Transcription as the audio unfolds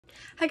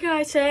Hi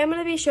guys, today I'm going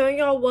to be showing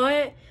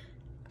y'all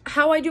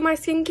how I do my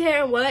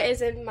skincare and what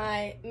is in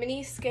my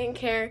mini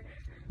skincare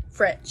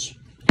fridge.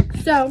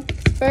 So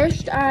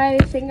first I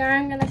think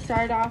I'm going to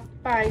start off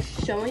by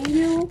showing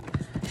you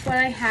what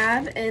I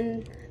have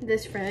in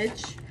this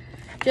fridge,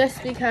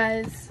 just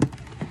because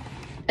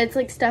it's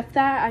like stuff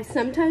that I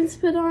sometimes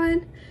put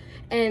on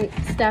and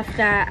stuff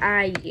that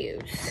I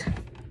use.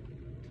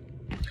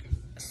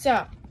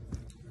 So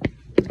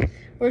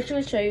we're just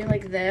going to show you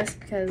like this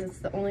because it's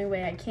the only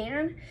way I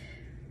can.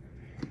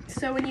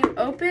 So when you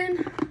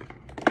open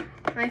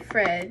my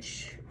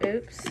fridge,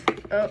 oops,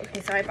 oh,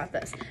 okay, sorry about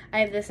this. I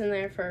have this in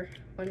there for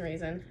one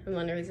reason, and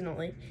one reason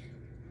only.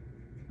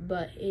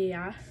 But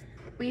yeah,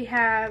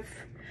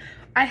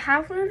 I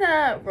have one of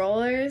the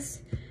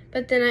rollers,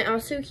 but then I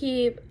also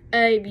keep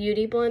a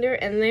beauty blender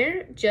in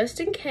there, just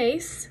in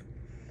case.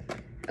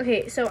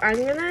 Okay, so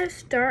I'm gonna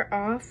start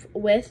off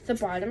with the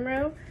bottom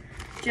row,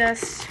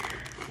 just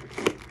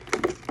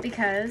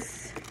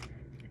because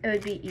it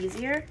would be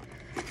easier.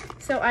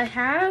 So I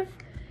have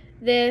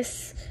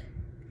this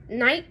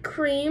night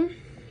cream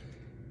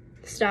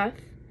stuff.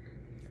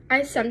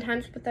 I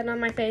sometimes put that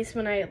on my face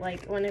when I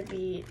want to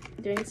be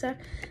doing stuff.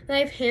 And I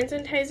have hand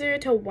sanitizer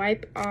to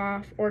wipe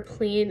off or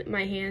clean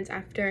my hands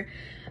after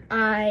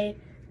I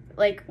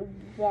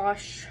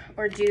wash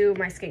or do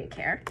my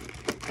skincare.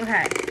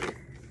 Okay,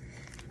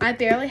 I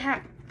barely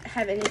have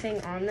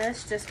anything on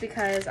this just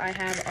because I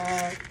have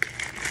all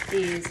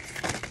these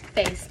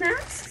face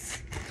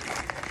masks.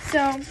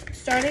 So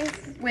starting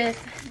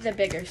with the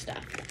bigger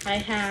stuff, I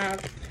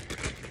have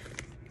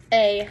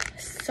a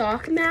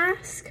sock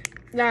mask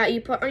that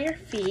you put on your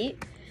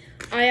feet.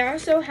 I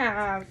also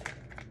have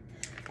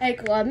a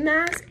glove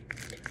mask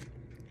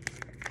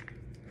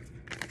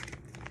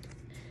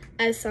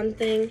as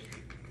something.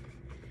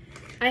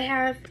 I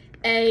have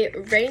a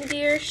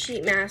reindeer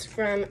sheet mask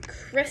from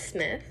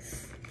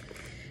Christmas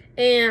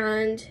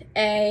and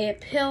a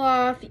peel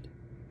off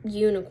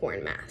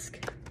unicorn mask.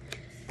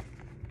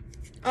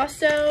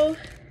 Also,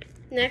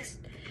 next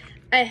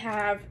I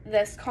have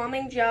this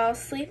calming gel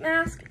sleep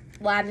mask,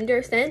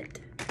 lavender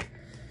scent.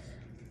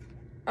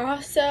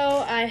 Also,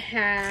 I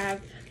have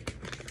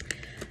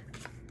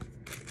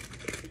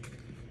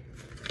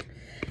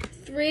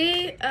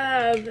 3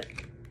 of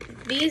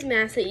these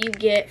masks that you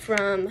get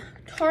from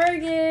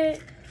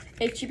Target,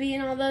 H-E-B,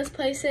 and all those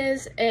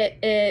places.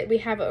 We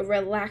have a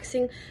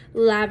relaxing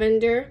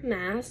lavender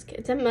mask.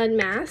 It's a mud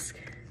mask.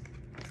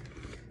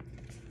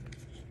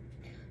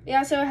 We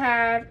also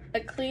have a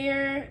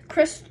clear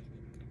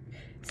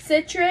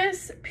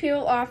citrus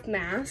peel off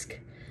mask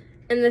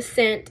in the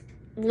scent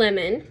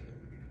lemon.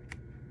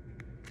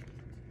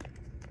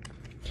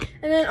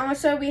 And then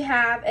also we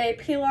have a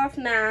peel off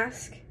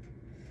mask.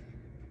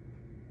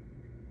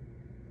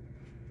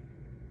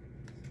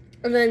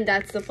 And then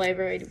that's the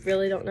flavor. I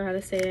really don't know how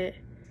to say it.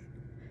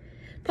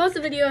 Pause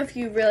the video if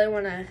you really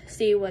want to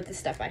see what the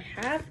stuff I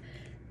have.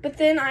 But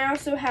then I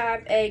also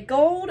have a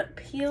gold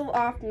peel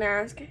off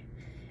mask.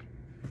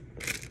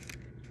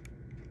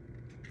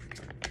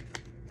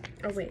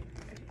 Oh wait,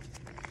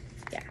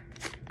 yeah.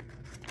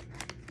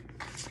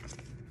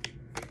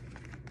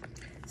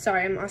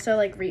 Sorry, I'm also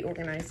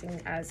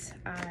reorganizing as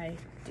I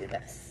do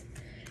this.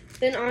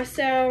 Then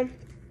also,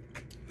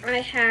 I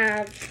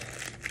have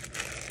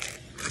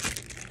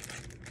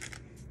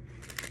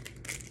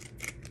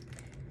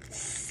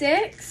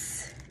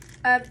six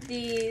of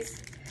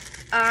these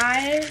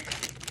eye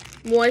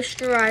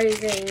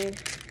moisturizing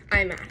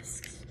eye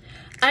masks.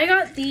 I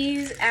got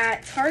these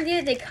at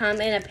Target. They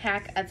come in a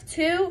pack of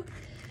 2.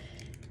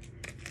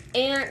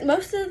 And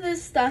most of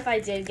this stuff I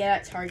did get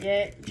at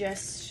Target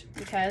just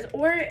because,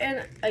 or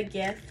in a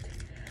gift.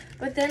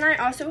 But then I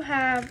also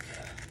have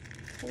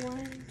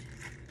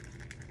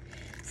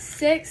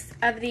 6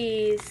 of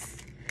these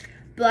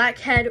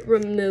blackhead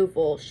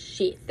removal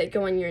sheets that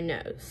go on your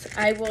nose.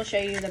 I will show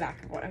you the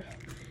back of one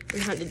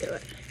and how to do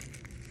it.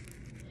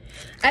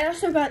 I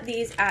also got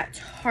these at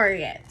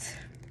Target.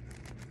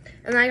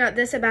 And I got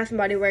this at Bath &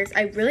 Body Works.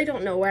 I really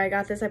don't know where I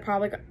got this.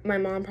 My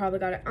mom probably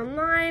got it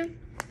online.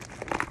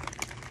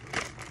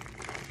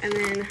 And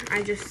then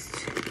I just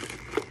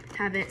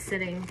have it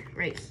sitting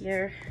right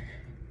here.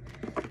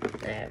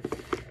 Then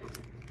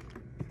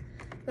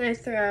I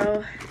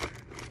throw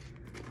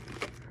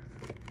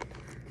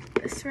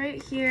this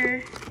right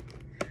here,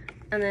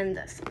 and then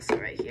this also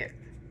right here.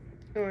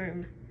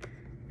 Or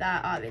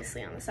that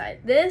obviously on the side.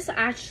 This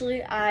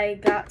actually I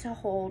got to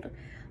hold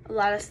a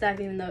lot of stuff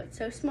even though it's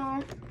so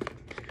small.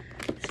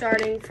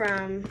 Starting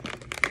from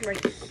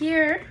right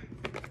here.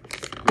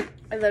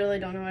 I literally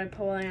don't know what I'm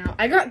pulling out.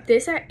 I got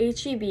this at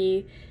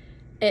H-E-B.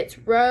 It's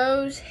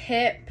Rose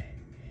Hip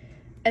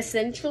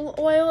Essential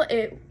Oil.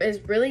 It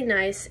is really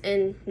nice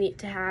and neat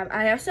to have.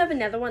 I also have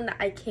another one that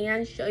I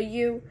can show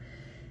you,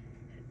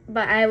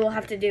 but I will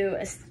have to do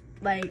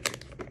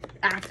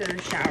after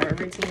the shower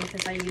routine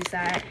because I use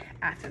that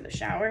after the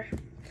shower.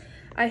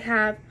 I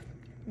have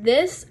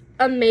this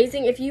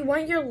amazing, if you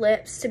want your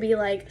lips to be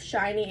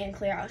shiny and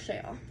clear, I'll show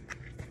y'all.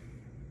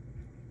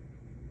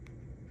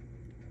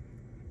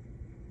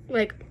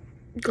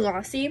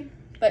 glossy,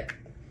 but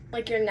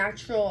like your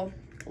natural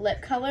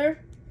lip color,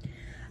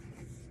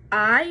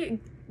 I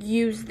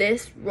use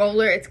this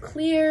roller. It's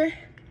clear.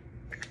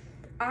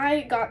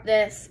 I got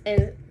this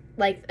in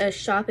like a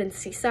shop in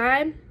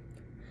Seaside,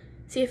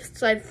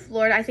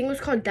 Florida. I think it was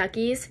called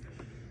Ducky's.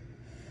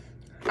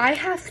 I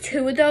have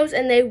 2 of those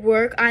and they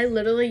work. I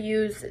literally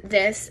use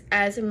this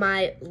as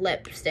my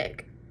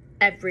lipstick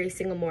every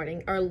single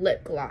morning, or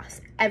lip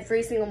gloss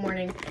every single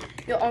morning.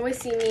 You'll always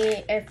see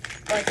me,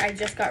 if like I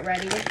just got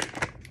ready,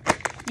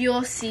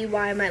 you'll see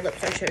why my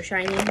lips are so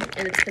shiny,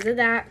 and it's because of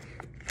that.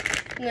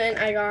 And then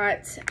I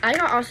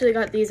also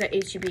got these at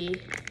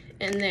H-E-B,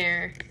 and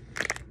they're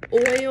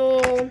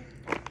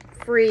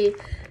oil-free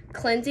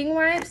cleansing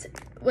wipes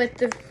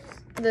with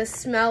the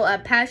smell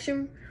of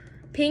passion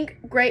pink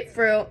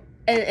grapefruit,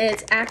 and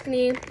it's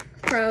acne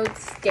prone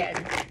skin.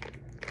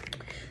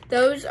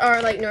 Those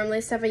are like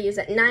normally stuff I use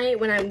at night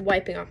when I'm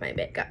wiping off my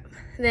makeup.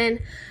 Then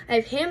I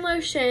have hand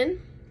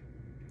lotion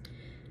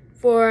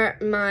for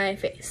my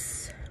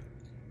face.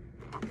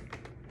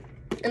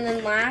 And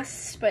then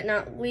last but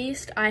not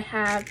least, I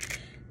have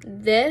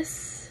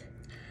this.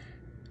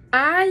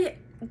 I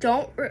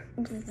got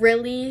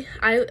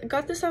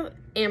this off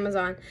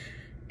Amazon.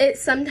 It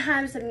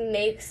sometimes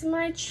makes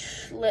my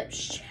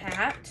lips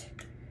chapped,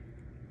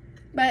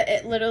 but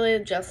it literally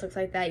just looks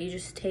like that. You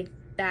just take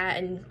that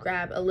and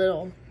grab a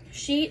little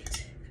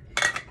sheet.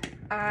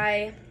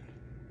 I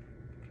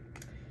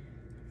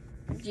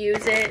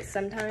use it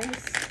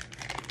sometimes.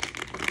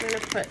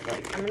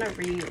 I'm gonna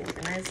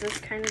reorganize this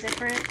kind of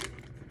different.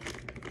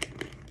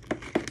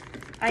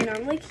 I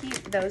normally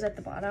keep those at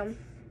the bottom,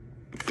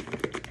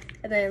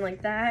 and then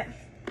like that.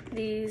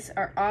 These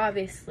are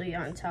obviously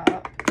on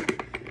top.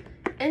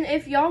 And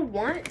if y'all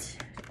want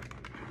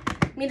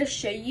me to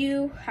show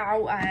you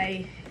how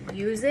I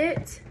use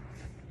it,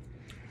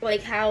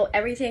 like how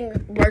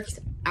everything works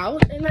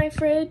out in my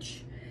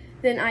fridge,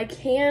 then I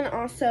can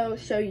also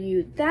show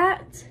you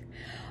that.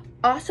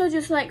 Also,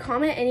 just like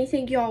comment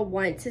anything y'all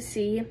want to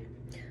see,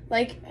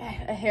 like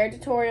a hair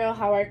tutorial,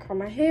 how I curl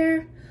my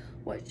hair,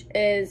 which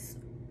is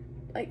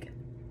like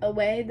a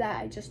way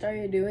that I just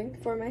started doing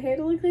for my hair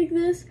to look like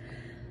this.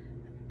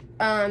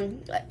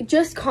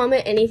 Just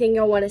comment anything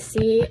y'all want to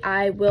see.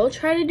 I will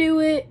try to do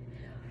it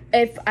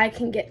if I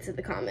can get to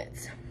the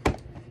comments.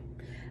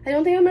 I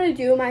don't think I'm going to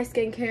do my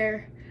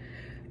skincare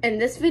in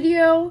this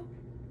video,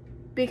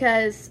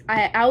 because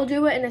I'll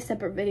do it in a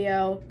separate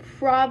video,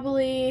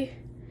 probably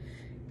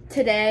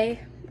today.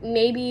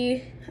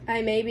 Maybe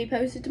I may be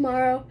posted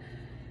tomorrow,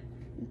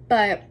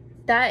 but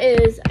that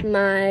is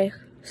my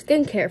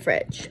skincare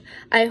fridge.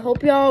 I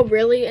hope y'all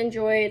really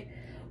enjoyed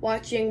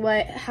watching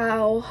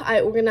how I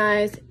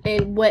organize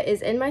and what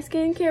is in my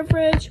skincare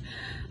fridge.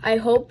 I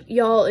hope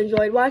y'all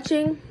enjoyed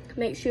watching.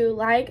 Make sure you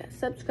like,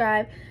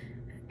 subscribe,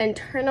 and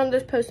turn on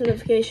those post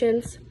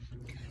notifications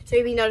so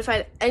you'll be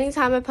notified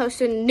anytime I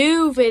post a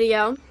new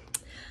video.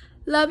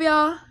 Love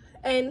y'all,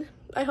 and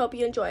I hope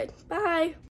you enjoyed. Bye.